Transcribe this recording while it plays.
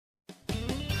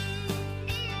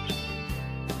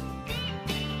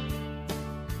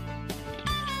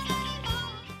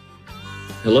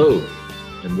Hello,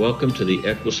 and welcome to the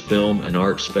Equus Film and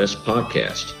Arts Fest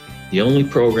podcast, the only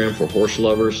program for horse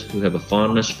lovers who have a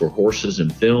fondness for horses in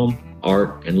film,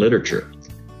 art, and literature.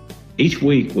 Each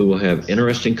week, we will have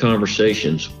interesting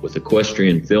conversations with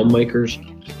equestrian filmmakers,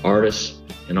 artists,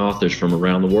 and authors from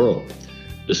around the world,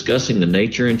 discussing the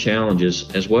nature and challenges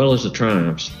as well as the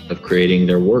triumphs of creating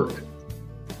their work.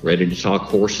 Ready to talk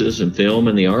horses and film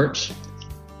and the arts?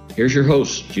 Here's your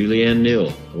host, Julianne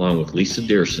Neal, along with Lisa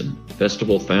Dearson,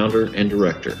 festival founder and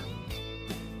director.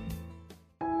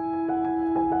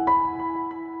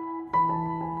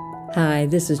 Hi,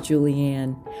 this is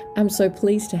Julianne. I'm so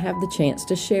pleased to have the chance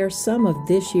to share some of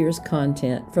this year's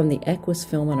content from the Equus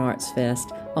Film and Arts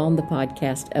Fest on the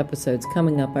podcast episodes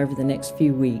coming up over the next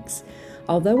few weeks.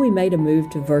 Although we made a move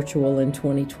to virtual in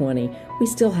 2020, we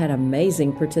still had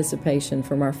amazing participation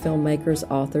from our filmmakers,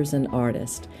 authors, and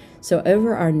artists. So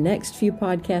over our next few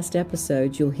podcast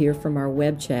episodes, you'll hear from our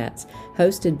web chats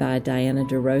hosted by Diana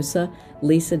DeRosa,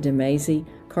 Lisa DeMazy,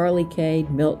 Carly Cade,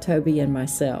 Milt Toby, and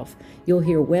myself. You'll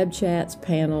hear web chats,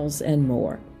 panels, and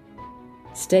more.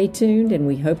 Stay tuned, and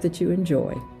we hope that you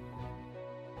enjoy.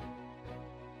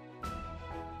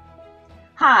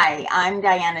 Hi, I'm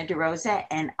Diana DeRosa,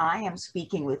 and I am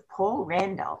speaking with Paul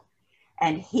Randall,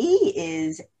 and he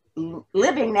is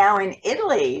living now in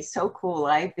Italy. So cool.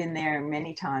 I've been there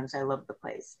many times. I love the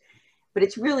place, but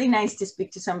it's really nice to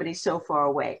speak to somebody so far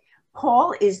away.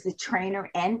 Paul is the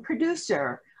trainer and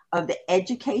producer of the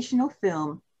educational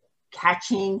film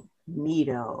Catching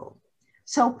Meadow.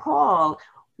 So Paul,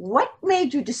 what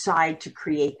made you decide to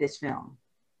create this film?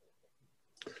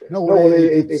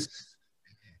 It's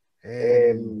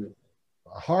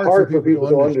hard for people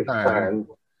to understand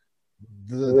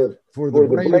for the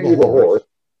brain of a horse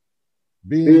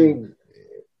being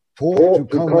taught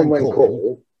to come when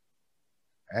cold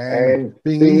and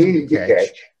being easy to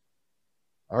catch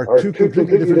are two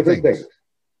completely different things.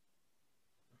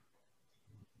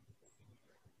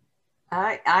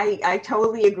 I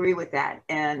totally agree with that.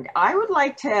 And I would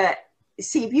like to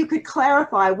see if you could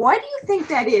clarify, why do you think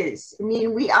that is? I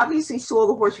mean, we obviously saw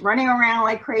the horse running around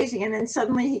like crazy, and then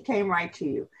suddenly he came right to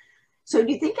you. So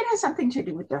do you think it has something to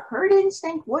do with the herd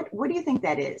instinct? What do you think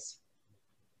that is?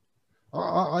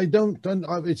 I don't.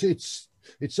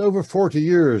 It's over 40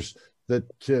 years that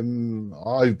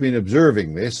I've been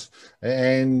observing this,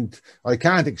 and I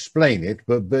can't explain it.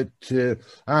 But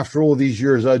after all these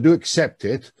years, I do accept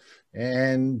it,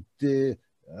 and it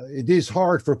is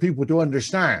hard for people to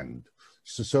understand.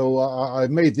 So I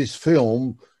made this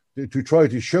film to try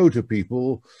to show to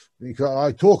people, because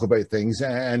I talk about things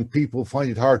and people find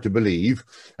it hard to believe,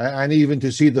 and even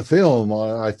to see the film,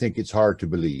 I think it's hard to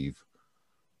believe.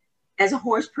 As a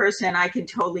horse person, I can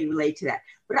totally relate to that.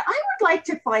 But I would like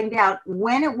to find out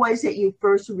when it was that you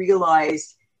first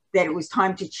realized that it was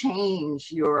time to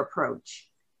change your approach.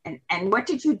 And what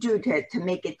did you do to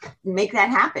make that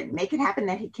happen? Make it happen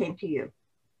that he came to you?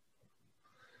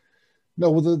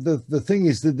 No, well, the thing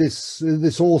is that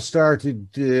this all started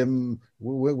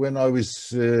when I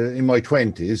was in my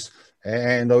 20s,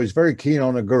 and I was very keen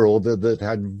on a girl that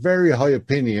had very high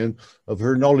opinion of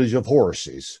her knowledge of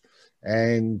horses.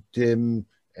 And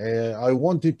I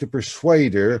wanted to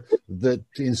persuade her that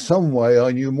in some way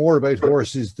I knew more about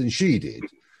horses than she did.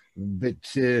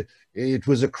 But it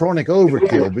was a chronic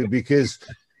overkill, because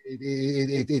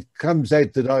it comes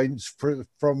out that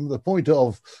from the point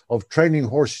of training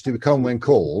horses to become when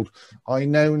cold, I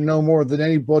now know more than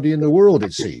anybody in the world,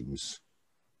 it seems.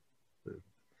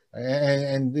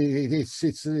 And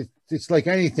it's like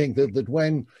anything that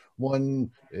when one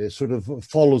sort of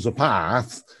follows a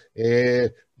path,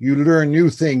 you learn new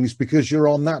things because you're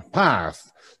on that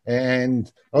path, and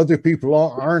other people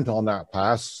aren't on that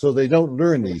path, so they don't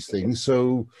learn these things.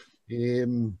 So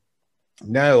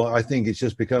now I think it's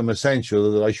just become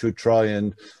essential that I should try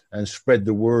and spread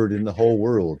the word in the whole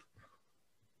world.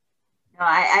 No,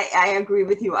 I agree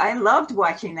with you. I loved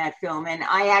watching that film, and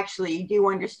I actually do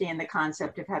understand the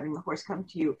concept of having the horse come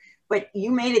to you, but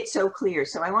you made it so clear.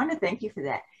 So I want to thank you for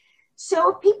that. So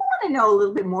if people want to know a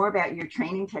little bit more about your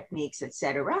training techniques,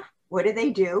 etc., what do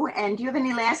they do? And do you have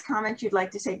any last comments you'd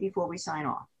like to say before we sign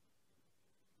off?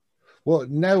 Well,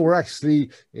 now we're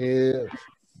actually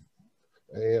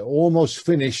almost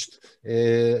finished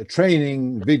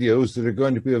training videos that are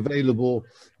going to be available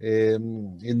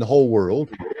in the whole world.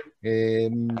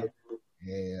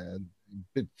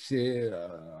 But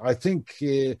I think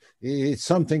it's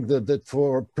something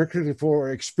that particularly for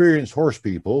experienced horse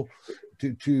people,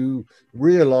 to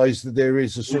realize that there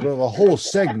is a sort of a whole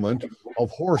segment of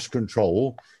horse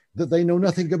control that they know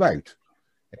nothing about.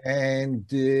 And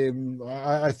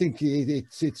I think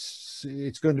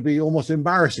it's going to be almost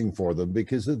embarrassing for them,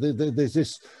 because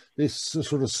there's this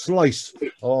sort of slice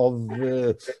of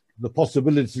the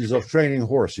possibilities of training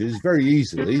horses very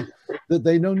easily that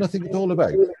they know nothing at all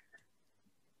about.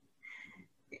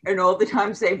 And all the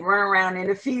times they've run around in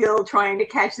a field trying to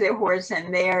catch their horse,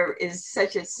 and there is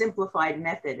such a simplified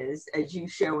method as you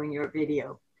show in your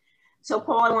video. So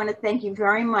Paul, I want to thank you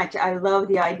very much. I love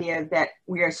the idea that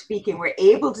we're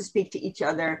able to speak to each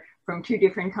other from two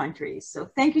different countries. So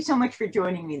thank you so much for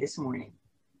joining me this morning.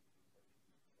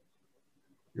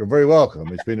 You're very welcome.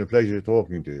 It's been a pleasure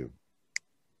talking to you.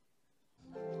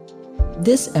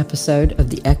 This episode of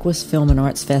the Equus Film and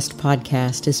Arts Fest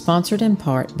podcast is sponsored in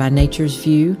part by Nature's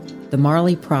View, the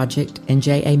Marley Project, and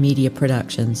JA Media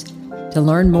Productions. To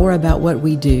learn more about what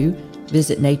we do,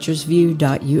 visit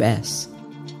naturesview.us.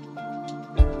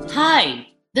 Hi,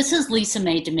 this is Lisa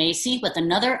Mae DeMacy with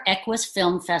another Equus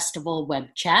Film Festival web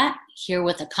chat, here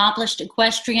with accomplished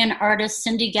equestrian artist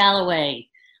Cindy Galloway.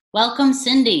 Welcome,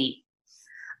 Cindy.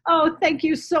 Oh, thank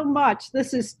you so much.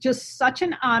 This is just such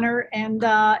an honor, and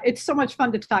it's so much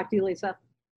fun to talk to you, Lisa.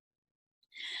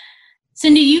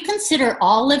 Cindy, you consider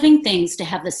all living things to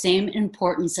have the same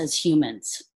importance as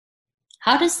humans.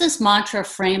 How does this mantra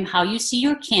frame how you see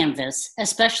your canvas,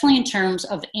 especially in terms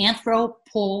of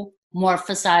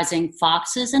anthropomorphizing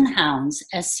foxes and hounds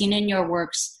as seen in your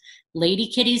works Lady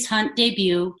Kitty's Hunt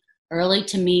debut, Early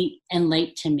to Meet, and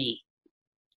Late to Meet?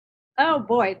 Oh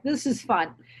boy, this is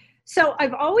fun. So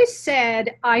I've always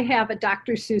said I have a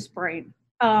Dr. Seuss brain.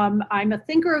 I'm a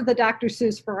thinker of the Dr.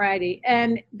 Seuss variety,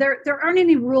 and there aren't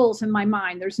any rules in my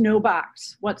mind. There's no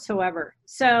box whatsoever.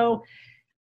 So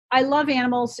I love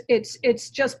animals. It's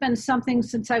just been something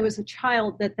since I was a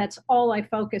child that's all I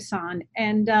focus on.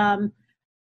 And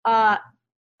I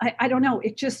don't know,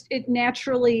 it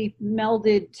naturally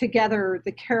melded together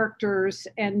the characters,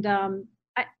 and I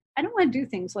don't want to do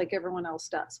things like everyone else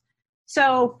does.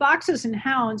 So foxes and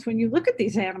hounds, when you look at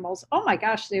these animals, oh my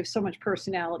gosh, they have so much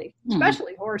personality,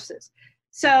 especially horses.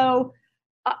 So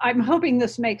I'm hoping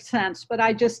this makes sense, but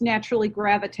I just naturally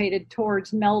gravitated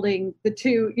towards melding the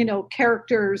two,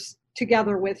 characters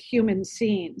together with human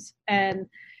scenes. And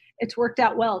it's worked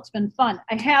out well. It's been fun.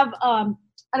 I have, I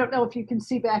don't know if you can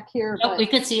see back here. But we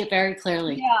could see it very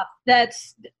clearly. Yeah,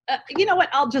 that's, you know what,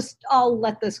 I'll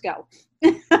let this go.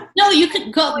 No, you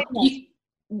could go, you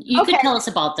Okay. could tell us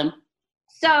about them.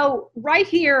 So right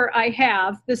here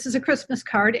this is a Christmas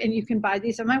card, and you can buy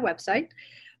these on my website,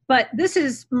 but this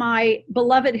is my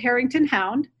beloved Harrington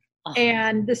Hound,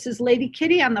 and this is Lady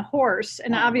Kitty on the horse,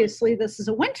 and obviously this is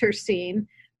a winter scene,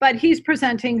 but he's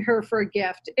presenting her for a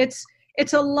gift. It's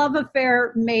a love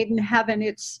affair made in heaven.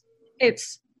 It's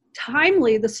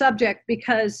timely, the subject,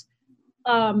 because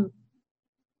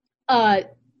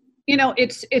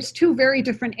it's two very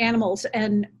different animals,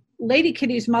 and Lady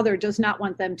Kitty's mother does not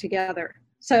want them together.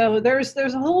 So there's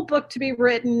a whole book to be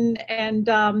written, and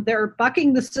they're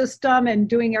bucking the system and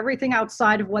doing everything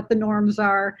outside of what the norms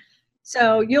are.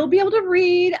 So you'll be able to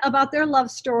read about their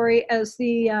love story as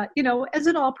as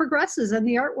it all progresses and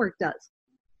the artwork does.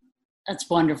 That's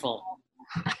wonderful.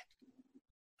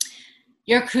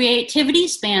 Your creativity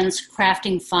spans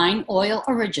crafting fine oil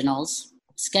originals,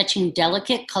 sketching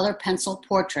delicate color pencil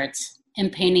portraits,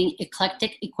 and painting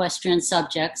eclectic equestrian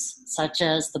subjects such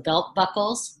as the belt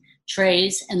buckles,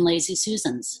 trays, and lazy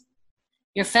Susans.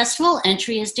 Your festival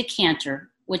entry is Decanter,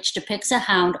 which depicts a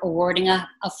hound awarding a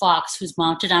fox who's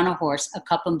mounted on a horse a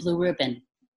cup and blue ribbon.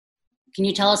 Can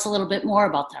you tell us a little bit more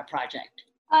about that project?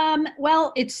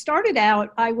 Well, it started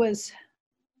out, I was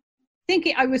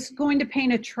thinking I was going to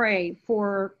paint a tray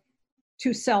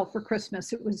to sell for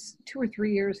Christmas. It was 2 or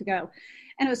 3 years ago.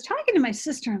 And I was talking to my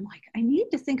sister. I'm like, I need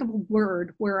to think of a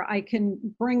word where I can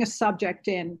bring a subject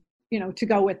in, to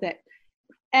go with it.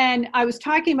 And I was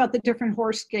talking about the different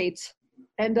horse gaits.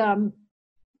 And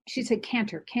she said,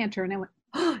 canter. And I went,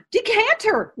 oh,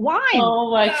 decanter, wine.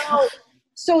 Oh my God.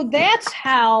 So that's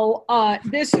how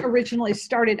this originally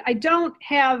started. I don't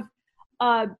have,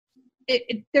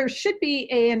 there should be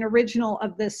an original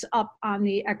of this up on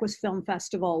the Equus Film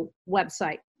Festival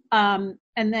website. And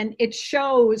then it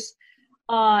shows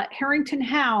Harrington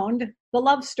Hound, the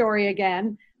love story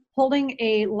again, holding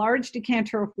a large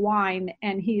decanter of wine,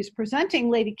 and he's presenting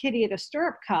Lady Kitty at a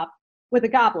stirrup cup with a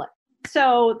goblet.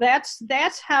 So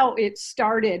that's how it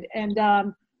started. And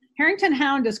Harrington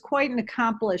Hound is quite an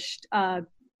accomplished,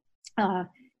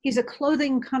 he's a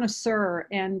clothing connoisseur,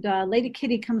 and Lady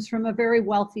Kitty comes from a very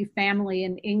wealthy family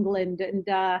in England.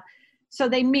 And so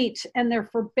they meet, and they're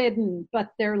forbidden,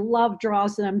 but their love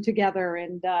draws them together.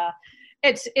 And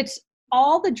it's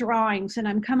all the drawings, and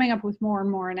I'm coming up with more and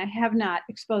more, and I have not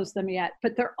exposed them yet,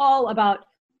 but they're all about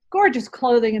gorgeous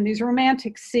clothing and these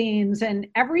romantic scenes and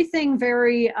everything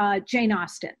very Jane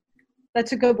Austen.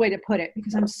 That's a good way to put it,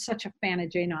 because I'm such a fan of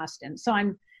Jane Austen. So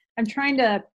I'm trying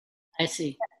to, I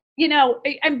see.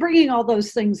 I'm bringing all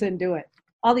those things into it,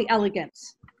 all the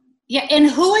elegance. Yeah, and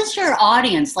who is your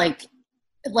audience? Like,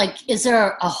 is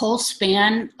there a whole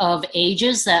span of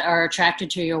ages that are attracted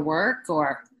to your work,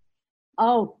 or?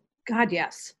 Oh, God,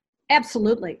 yes,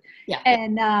 absolutely. Yeah.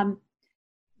 And the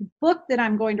book that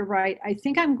I'm going to write, I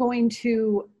think I'm going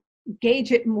to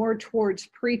gauge it more towards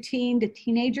preteen to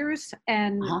teenagers,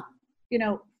 and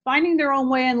finding their own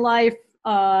way in life,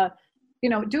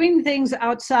 doing things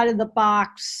outside of the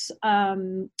box.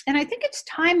 And I think it's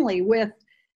timely with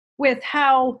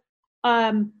how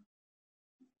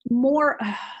more,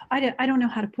 I don't know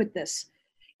how to put this,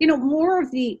 more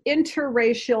of the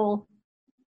interracial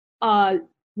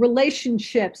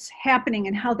relationships happening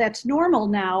and how that's normal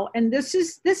now. And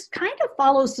this kind of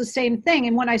follows the same thing.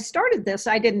 And when I started this,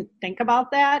 I didn't think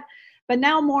about that, but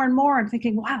now more and more I'm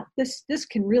thinking, wow, this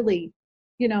can really,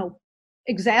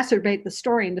 exacerbate the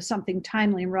story into something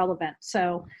timely and relevant.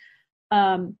 So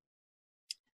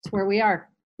it's where we are.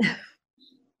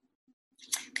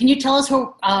 Can you tell us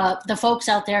who the folks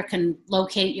out there can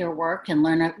locate your work and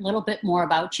learn a little bit more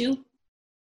about you?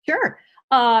 Sure.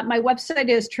 My website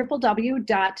is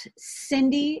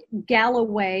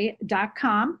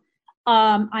www.cindygalloway.com.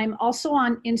 I'm also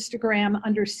on Instagram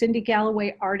under Cindy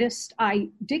Galloway Artist. I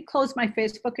did close my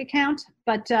Facebook account,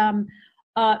 but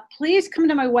please come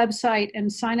to my website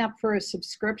and sign up for a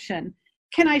subscription.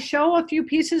 Can I show a few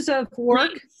pieces of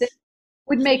work that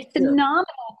would make phenomenal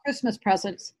Christmas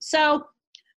presents? So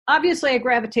obviously I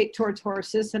gravitate towards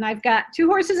horses, and I've got 2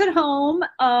 horses at home,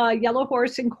 a yellow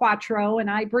horse and Quattro,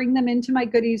 and I bring them into my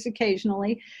goodies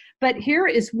occasionally. But here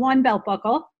is one belt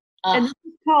buckle, and this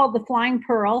is called the Flying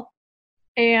Pearl.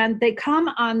 And they come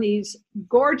on these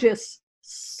gorgeous,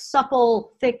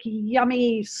 supple, thick,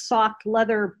 yummy, soft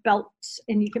leather belts.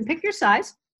 And you can pick your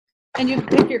size, and you can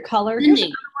pick your color. Cindy,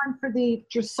 here's another one for the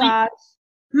dressage.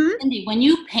 Cindy, when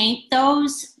you paint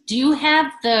those, do you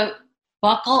have the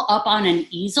buckle up on an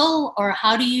easel, or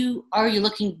are you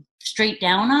looking straight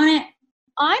down on it?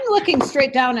 I'm looking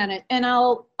straight down on it, and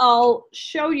I'll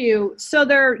show you. So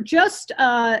they're just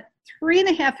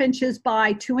 3.5 inches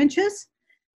by 2 inches.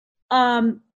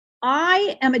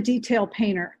 I am a detail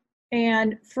painter,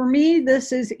 and for me,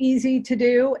 this is easy to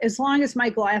do as long as my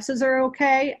glasses are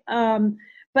okay.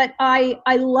 But I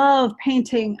love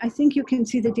painting. I think you can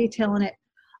see the detail in it.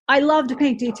 I love to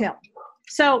paint detail.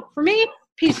 So for me,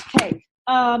 piece of cake.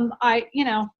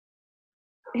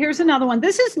 Here's another one.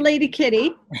 This is Lady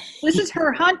Kitty. This is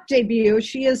her hunt debut.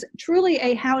 She is truly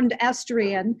a hound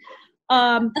estrian.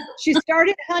 She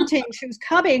started hunting. She was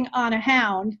cubbing on a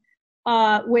hound,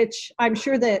 which I'm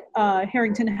sure that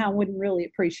Harrington Hound wouldn't really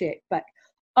appreciate, but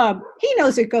he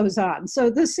knows it goes on. So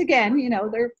this, again,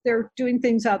 they're doing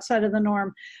things outside of the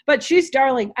norm, but she's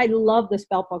darling. I love this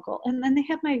belt buckle. And then they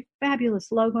have my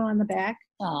fabulous logo on the back.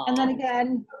 Aww. And then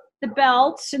again, the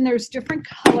belts, and there's different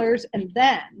colors. And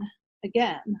then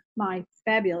again, my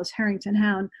fabulous Harrington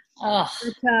Hound. Oh.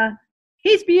 But,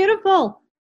 he's beautiful,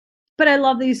 but I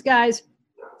love these guys,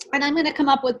 and I'm going to come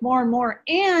up with more and more.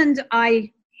 And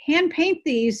I hand paint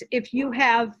these. If you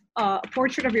have a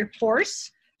portrait of your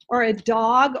horse or a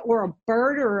dog or a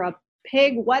bird or a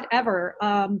pig, whatever,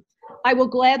 I will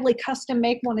gladly custom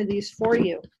make one of these for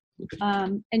you.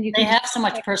 And you can. They have so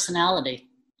much personality.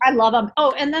 I love them.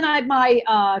 Oh, and then I have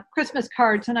my Christmas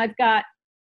cards, and I've got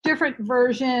different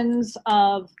versions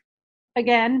of,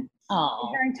 again, the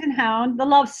Harrington Hound, the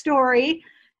love story,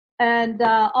 and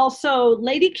also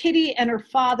Lady Kitty and her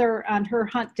father on her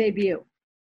hunt debut.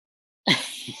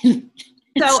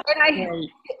 So,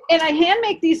 and I hand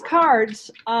make these cards.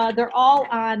 They're all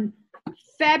on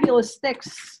fabulous thick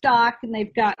stock, and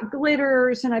they've got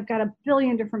glitters, and I've got a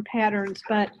billion different patterns,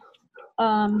 but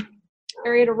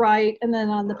area to write, and then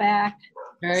on the back.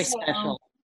 Very special.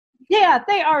 Yeah,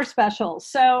 they are special.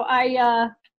 So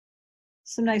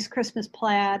some nice Christmas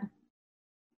plaid.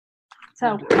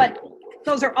 So, but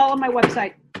those are all on my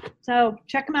website. So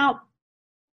check them out.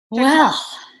 Well,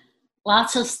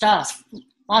 lots of stuff.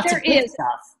 Lots of good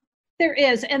stuff. There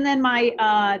is. And then my,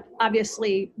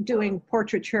 obviously doing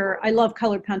portraiture. I love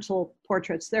colored pencil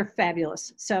portraits. They're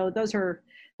fabulous. So there's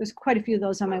quite a few of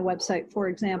those on my website for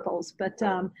examples, but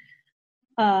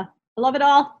I love it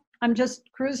all. I'm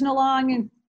just cruising along and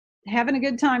having a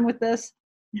good time with this.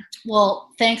 Well,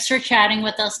 thanks for chatting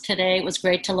with us today. It was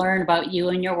great to learn about you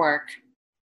and your work.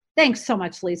 Thanks so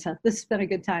much, Lisa. This has been a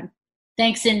good time.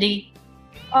 Thanks, Cindy.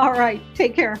 All right.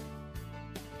 Take care.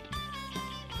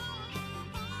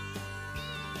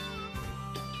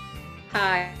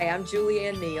 Hi, I'm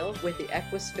Julianne Neal with the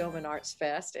Equus Film and Arts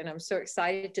Fest, and I'm so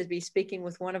excited to be speaking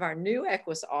with one of our new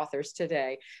Equus authors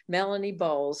today, Melanie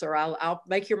Bowles, or I'll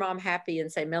make your mom happy and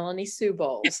say Melanie Sue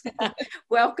Bowles.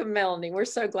 Welcome, Melanie. We're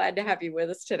so glad to have you with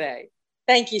us today.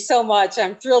 Thank you so much.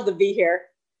 I'm thrilled to be here.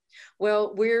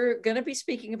 Well, we're going to be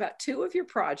speaking about two of your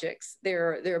projects.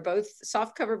 They're both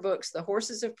softcover books, The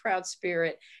Horses of Proud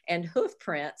Spirit and Hoof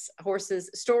Prints, Horses,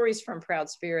 Stories from Proud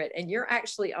Spirit. And you're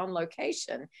actually on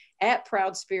location at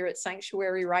Proud Spirit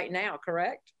Sanctuary right now,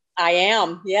 correct? I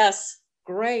am, yes.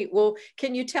 Great. Well,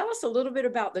 can you tell us a little bit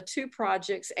about the two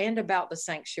projects and about the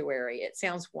sanctuary? It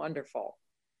sounds wonderful.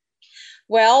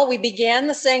 Well, we began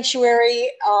the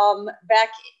sanctuary back,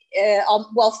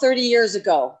 30 years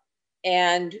ago.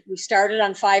 And we started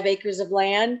on 5 acres of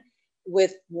land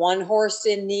with one horse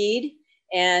in need.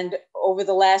 And over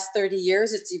the last 30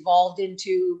 years, it's evolved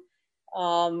into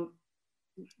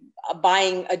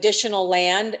buying additional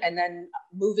land and then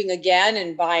moving again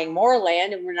and buying more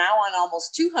land. And we're now on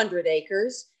almost 200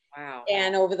 acres. Wow.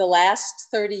 And over the last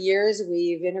 30 years,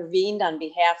 we've intervened on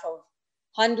behalf of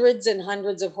hundreds and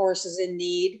hundreds of horses in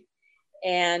need.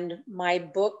 And my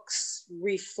books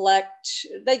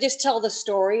they just tell the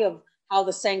story of how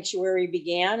the sanctuary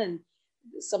began and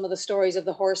some of the stories of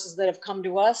the horses that have come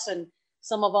to us. And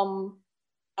some of them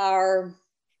are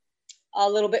a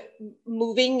little bit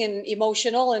moving and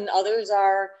emotional, and others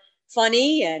are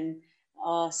funny. And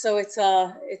so it's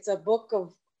a book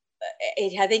of,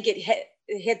 I think it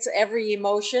hits every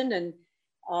emotion. And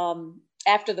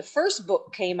after the first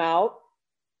book came out,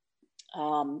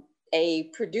 a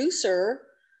producer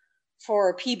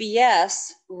for PBS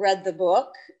read the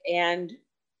book and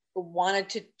wanted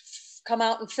to come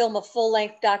out and film a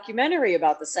full-length documentary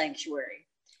about the sanctuary.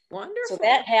 Wonderful. So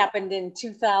that happened in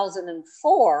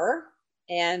 2004,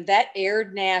 and that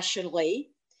aired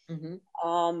nationally.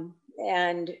 Mm-hmm.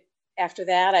 And after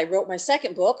that, I wrote my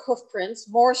second book, Hoof Prints,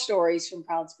 More Stories from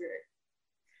Proud Spirit.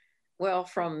 Well,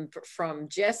 from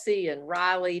Jessie and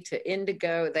Riley to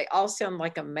Indigo, they all sound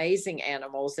like amazing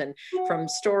animals. And from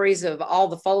stories of all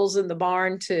the foals in the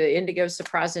barn to Indigo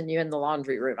surprising you in the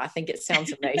laundry room, I think it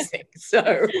sounds amazing.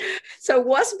 So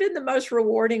what's been the most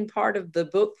rewarding part of the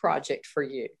book project for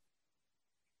you?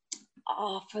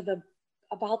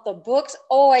 About the books,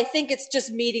 I think it's just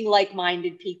meeting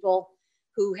like-minded people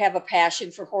who have a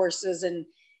passion for horses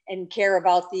and care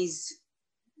about these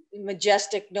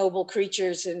majestic, noble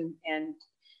creatures and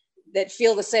that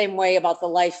feel the same way about the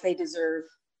life they deserve.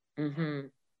 Mm-hmm.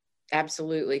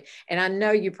 Absolutely. And I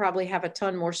know you probably have a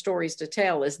ton more stories to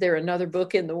tell. Is there another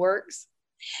book in the works?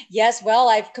 Yes. Well,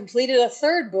 I've completed a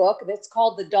third book that's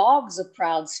called The Dogs of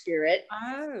Proud Spirit.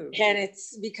 Oh. And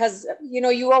it's because,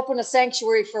 you open a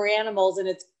sanctuary for animals and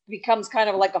it becomes kind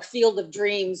of like a field of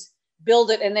dreams.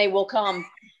 Build it and they will come.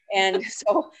 And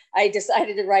so I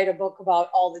decided to write a book about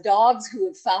all the dogs who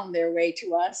have found their way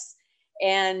to us.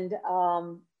 And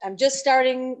I'm just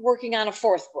working on a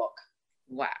fourth book.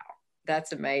 Wow,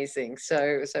 that's amazing.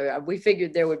 So we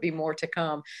figured there would be more to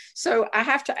come. So I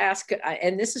have to ask,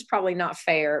 and this is probably not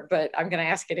fair, but I'm going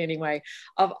to ask it anyway.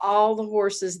 Of all the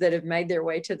horses that have made their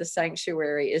way to the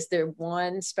sanctuary, is there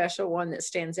one special one that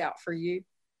stands out for you?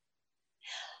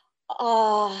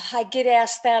 I get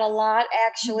asked that a lot,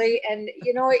 actually. And,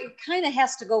 it kind of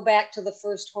has to go back to the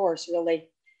first horse, really.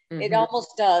 Mm-hmm. It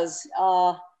almost does.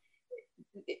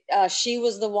 She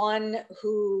was the one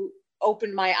who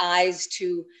opened my eyes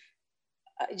to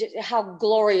how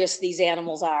glorious these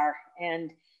animals are.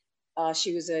 And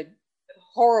she was a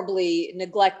horribly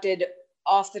neglected,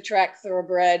 off-the-track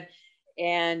thoroughbred.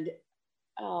 And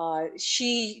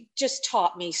she just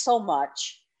taught me so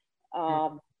much.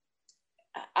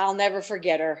 I'll never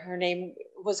forget her. Her name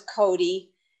was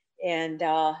Cody, and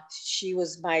she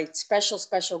was my special,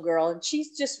 special girl. And she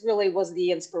just really was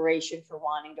the inspiration for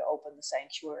wanting to open the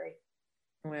sanctuary.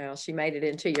 Well, she made it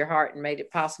into your heart and made it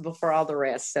possible for all the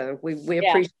rest. So we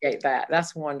appreciate that.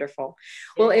 That's wonderful.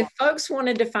 Well, if folks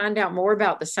wanted to find out more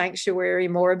about the sanctuary,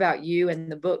 more about you and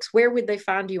the books, where would they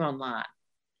find you online?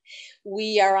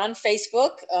 We are on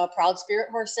Facebook, Proud Spirit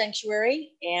Horse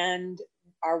Sanctuary, and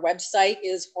our website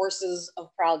is Horses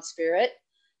of Proud Spirit.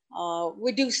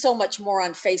 We do so much more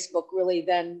on Facebook really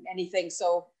than anything.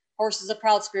 So Horses of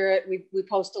Proud Spirit, we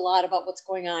post a lot about what's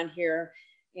going on here,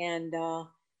 and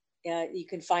you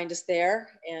can find us there.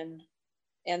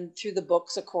 And through the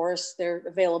books, of course, they're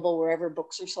available wherever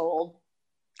books are sold.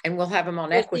 And we'll have them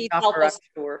on Equishopper, I'm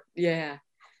sure. Yeah.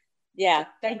 Yeah.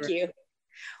 Thank you.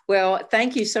 Well,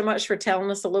 thank you so much for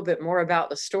telling us a little bit more about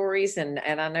the stories. And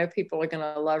I know people are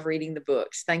going to love reading the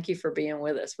books. Thank you for being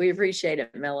with us. We appreciate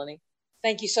it, Melanie.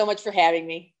 Thank you so much for having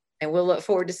me. And we'll look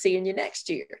forward to seeing you next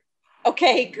year.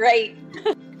 Okay, great.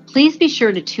 Please be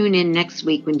sure to tune in next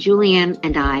week when Julianne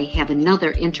and I have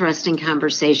another interesting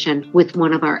conversation with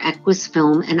one of our Equus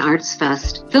Film and Arts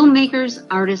Fest filmmakers,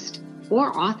 artists,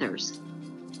 or authors.